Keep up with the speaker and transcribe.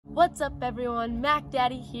What's up everyone, Mac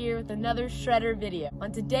Daddy here with another Shredder video.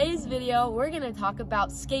 On today's video, we're going to talk about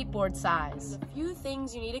skateboard size. A few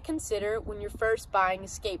things you need to consider when you're first buying a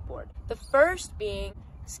skateboard. The first being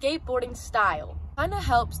skateboarding style. Kind of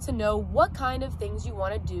helps to know what kind of things you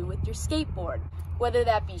want to do with your skateboard, whether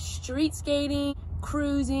that be street skating,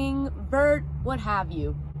 cruising, vert, what have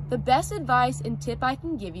you. The best advice and tip I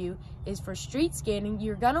can give you is for street skating,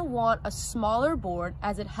 you're going to want a smaller board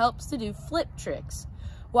as it helps to do flip tricks.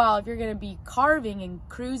 While if you're going to be carving and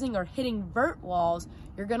cruising or hitting vert walls,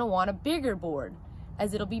 you're going to want a bigger board,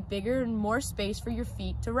 as it'll be bigger and more space for your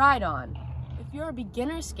feet to ride on. If you're a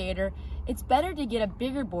beginner skater, it's better to get a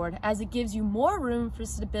bigger board as it gives you more room for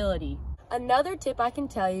stability. Another tip I can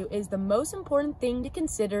tell you is the most important thing to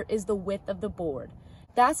consider is the width of the board.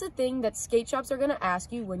 That's the thing that skate shops are going to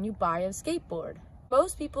ask you when you buy a skateboard.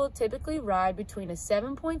 Most people typically ride between a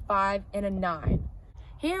 7.5 and a 9.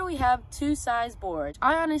 Here we have two size boards.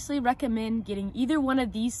 I honestly recommend getting either one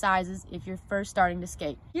of these sizes if you're first starting to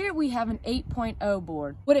skate. Here we have an 8.0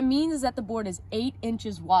 board. What it means is that the board is 8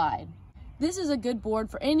 inches wide. This is a good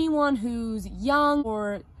board for anyone who's young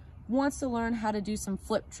or wants to learn how to do some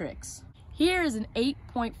flip tricks. Here is an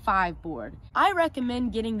 8.5 board. I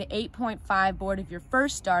recommend getting the 8.5 board if you're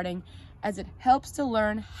first starting, as it helps to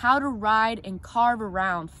learn how to ride and carve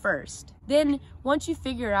around first. Then, once you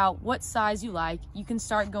figure out what size you like, you can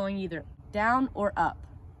start going either down or up.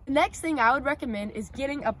 The next thing I would recommend is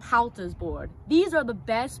getting a Paltas board. These are the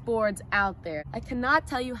best boards out there. I cannot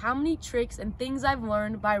tell you how many tricks and things I've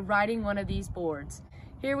learned by riding one of these boards.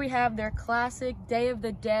 Here we have their classic Day of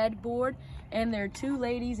the Dead board and their Two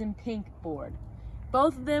Ladies in Pink board.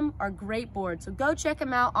 Both of them are great boards, so go check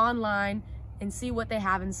them out online and see what they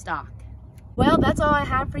have in stock. Well, that's all I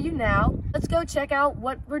have for you now. Let's go check out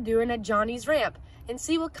what we're doing at Johnny's ramp and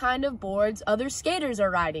see what kind of boards other skaters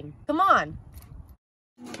are riding. Come on.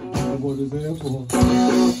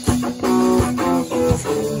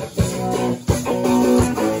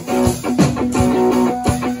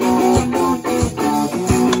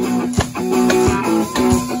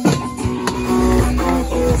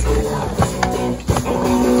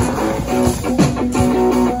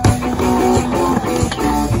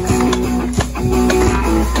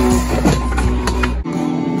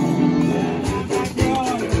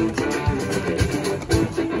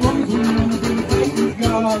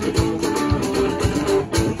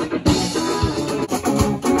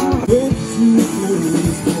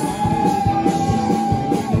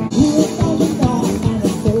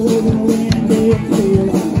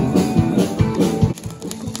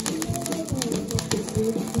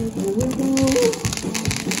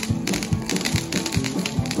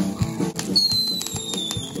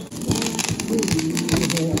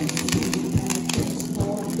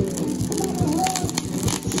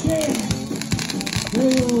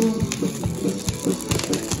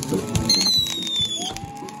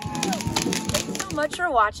 Much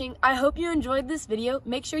for watching. I hope you enjoyed this video.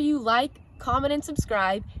 Make sure you like, comment, and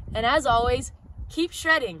subscribe. And as always, keep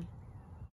shredding.